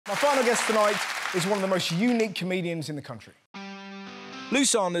My final guest tonight is one of the most unique comedians in the country. Lou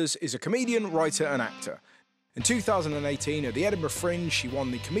Sanders is a comedian, writer and actor. In 2018, at the Edinburgh Fringe, she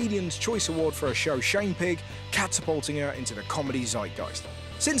won the Comedian's Choice Award for her show Shane Pig, catapulting her into the comedy zeitgeist.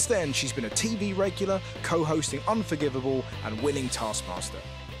 Since then, she's been a TV regular, co-hosting Unforgivable and winning Taskmaster.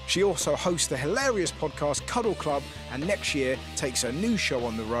 She also hosts the hilarious podcast Cuddle Club, and next year takes her new show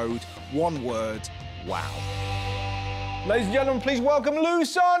on the road, One Word, Wow. Ladies and gentlemen, please welcome Lou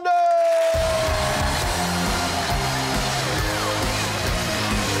Sanders!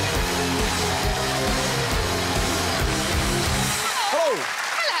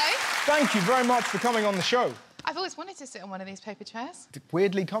 Thank you very much for coming on the show. I've always wanted to sit on one of these paper chairs.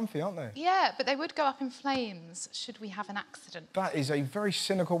 Weirdly comfy, aren't they? Yeah, but they would go up in flames should we have an accident. That is a very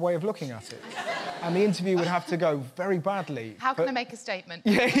cynical way of looking at it. And the interview would have to go very badly. How can I make a statement?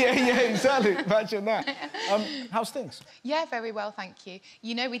 Yeah, exactly. Imagine that. How's things? Yeah, very well, thank you.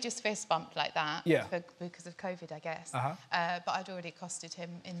 You know, we just fist bumped like that because of COVID, I guess. But I'd already accosted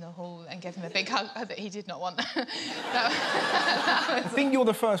him in the hall and given him a big hug that he did not want. I think you're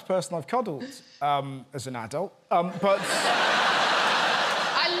the first person I've cuddled as an adult. But...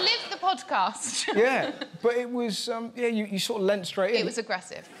 I live the podcast. Yeah, but it was, you sort of leant straight in. It was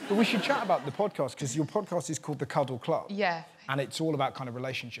aggressive. But we should chat about the podcast, because your podcast is called The Cuddle Club. Yeah. And it's all about kind of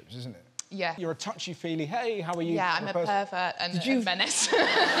relationships, isn't it? Yeah. You're a touchy-feely, hey, how are you? Yeah, I'm a pervert and a menace.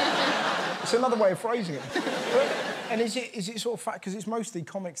 It's another way of phrasing it. And is it sort of fact, because it's mostly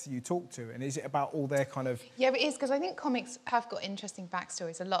comics that you talk to, and is it about all their kind of... Yeah, it is, because I think comics have got interesting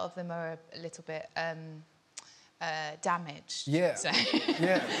backstories. A lot of them are a little bit... damaged. Yeah. So.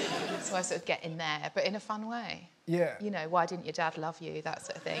 Yeah. So I sort of get in there, but in a fun way. Yeah. You know, why didn't your dad love you? That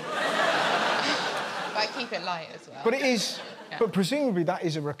sort of thing. But I keep it light as well. But it is. Yeah. But presumably that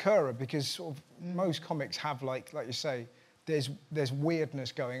is a recurrer, because sort of most comics have like you say, there's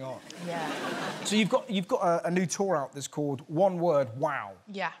weirdness going on. Yeah. So you've got a new tour out that's called One Word, Wow.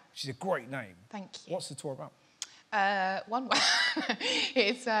 Yeah. Which is a great name. Thank you. What's the tour about? One Word.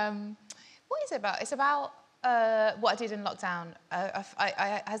 It's what is it about? It's about. What I did in lockdown, I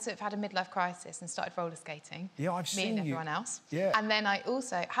sort of had a midlife crisis and started roller skating. Yeah, I've seen you. Me and everyone else. Yeah. And then I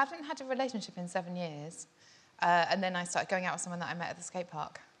also haven't had a relationship in 7 years. And then I started going out with someone that I met at the skate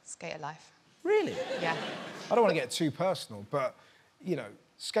park. Skater life. Really? Yeah. I don't want to get too personal, but, you know,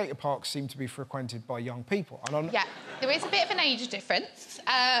 skater parks seem to be frequented by young people. Yeah, there is a bit of an age difference,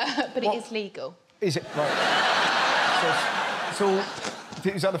 but it is legal. Is it? Right. So it's all...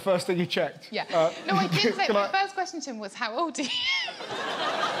 Is that the first thing you checked? Yeah. No, I did say... My first question to him was, how old are you?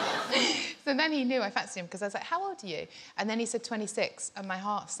 So then he knew I fancied him, because I was like, how old are you? And then he said 26, and my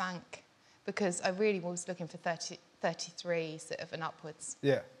heart sank, because I really was looking for 33, sort of, and upwards.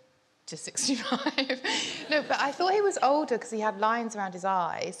 Yeah. To 65. No, but I thought he was older, because he had lines around his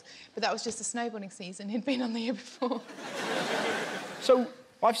eyes, but that was just a snowboarding season. He'd been on the year before. So,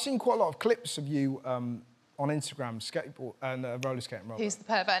 I've seen quite a lot of clips of you... on Instagram, skateboard and roller skating. Who's the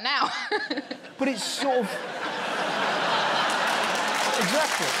pervert now? But it's sort of...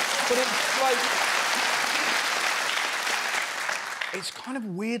 Exactly. But it's like... It's kind of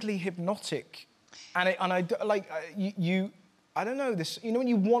weirdly hypnotic. And I don't know, this... You know when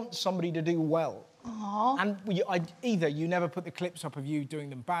you want somebody to do well? Aww. And either you never put the clips up of you doing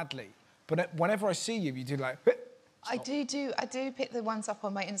them badly, but whenever I see you, you do like... I do pick the ones up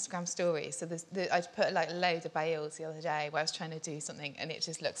on my Instagram stories. So I put like a load of bales the other day where I was trying to do something and it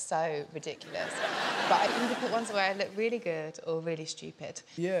just looks so ridiculous. But I either put ones where I look really good or really stupid.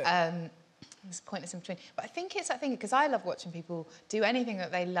 Yeah. There's pointless in between. But I think it's that thing, because I love watching people do anything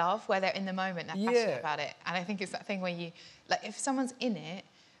that they love, where they're in the moment, they're passionate about it. And I think it's that thing where you, like, if someone's in it,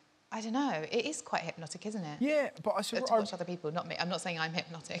 I don't know, it is quite hypnotic, isn't it? Yeah, but I to watch other people, not me. I'm not saying I'm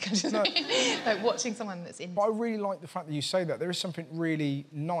hypnotic, I'm just like watching someone that's in. But I really like the fact that you say that. There is something really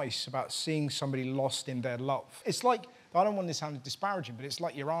nice about seeing somebody lost in their love. It's like, I don't want this to sound disparaging, but it's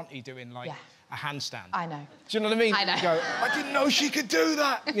like your auntie doing like a handstand. I know. Do you know what I mean? I know. You go, I didn't know she could do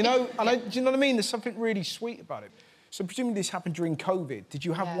that, you know? And do you know what I mean? There's something really sweet about it. So presumably this happened during COVID. Did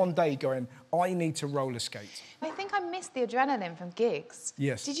you have one day going, I need to roller skate? I think I missed the adrenaline from gigs.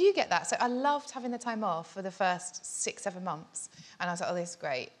 Yes. Did you get that? So I loved having the time off for the first 6, 7 months. And I was like, oh, this is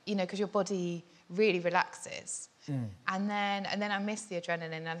great. You know, because your body really relaxes. And then I missed the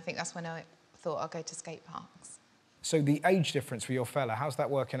adrenaline, and I think that's when I thought I'll go to skate parks. So the age difference for your fella, how's that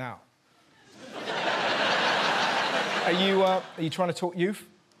working out? Are you trying to talk youth?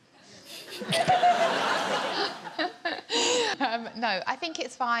 No, I think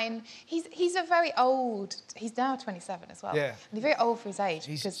it's fine. He's a very old... He's now 27 as well. Yeah. And he's very old for his age.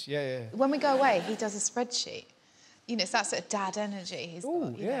 Jesus, because when we go away, he does a spreadsheet. you know, it's that sort of dad energy. He's Oh,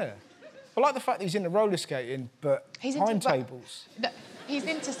 got, you yeah. know. I like the fact that he's into roller skating, but timetables. No, he's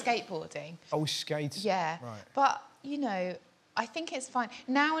into skateboarding. Oh, skates. Yeah. Right. But, you know, I think it's fine.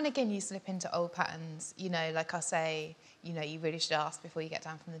 Now and again, you slip into old patterns. You know, like I'll say, you know, you really should ask before you get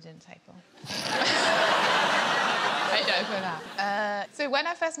down from the dinner table. I don't for that. So when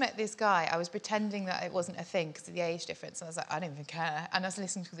I first met this guy, I was pretending that it wasn't a thing because of the age difference. And I was like, I don't even care. And I was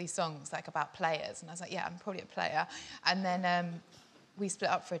listening to these songs, like, about players. And I was like, yeah, I'm probably a player. And then we split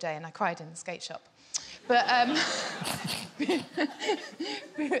up for a day and I cried in the skate shop. But, and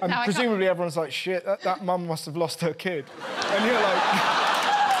presumably everyone's like, shit, that mum must have lost her kid. And you're like...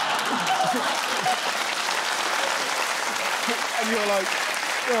 and you're like,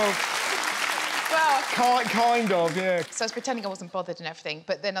 well, kind of, yeah. So I was pretending I wasn't bothered and everything,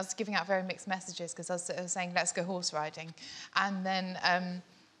 but then I was giving out very mixed messages because I was sort of saying, let's go horse riding. And then,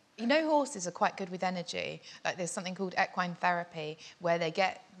 you know, horses are quite good with energy. Like, there's something called equine therapy where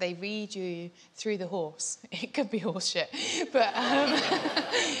they read you through the horse. It could be horse shit, but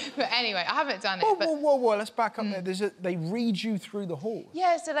anyway, I haven't done it. Whoa, let's back up there. They read you through the horse?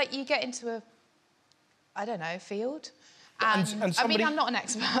 Yeah, so, like, you get into a, I don't know, field. And somebody, I mean, I'm not an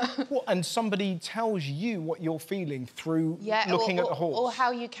expert. And somebody tells you what you're feeling through looking at the horse? Or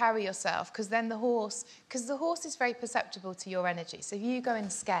how you carry yourself, because then the horse is very perceptible to your energy. So if you go in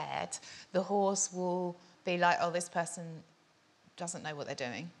scared, the horse will be like, oh, this person doesn't know what they're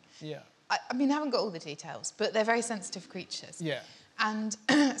doing. Yeah. I mean, I haven't got all the details, but they're very sensitive creatures. Yeah. And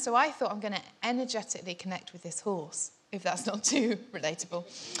so I thought, I'm going to energetically connect with this horse, if that's not too relatable.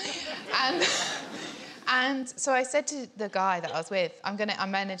 And so I said to the guy that I was with, I'm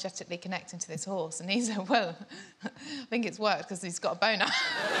energetically connecting to this horse. And he said, well, I think it's worked because he's got a boner. And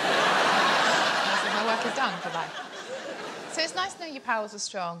I said, my work is done for life. So it's nice to know your powers are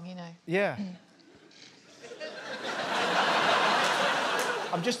strong, you know. Yeah.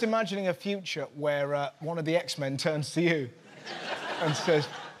 I'm just imagining a future where one of the X-Men turns to you and says,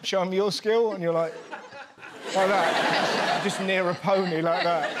 show me your skill, and you're like that, just near a pony like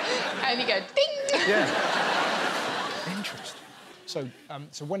that. And you go, ding! Yeah. Interesting.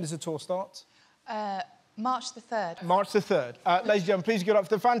 So when does the tour start? March the 3rd. March the 3rd. Ladies and gentlemen, please give it up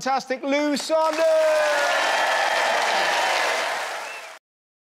for the fantastic Lou Sanders!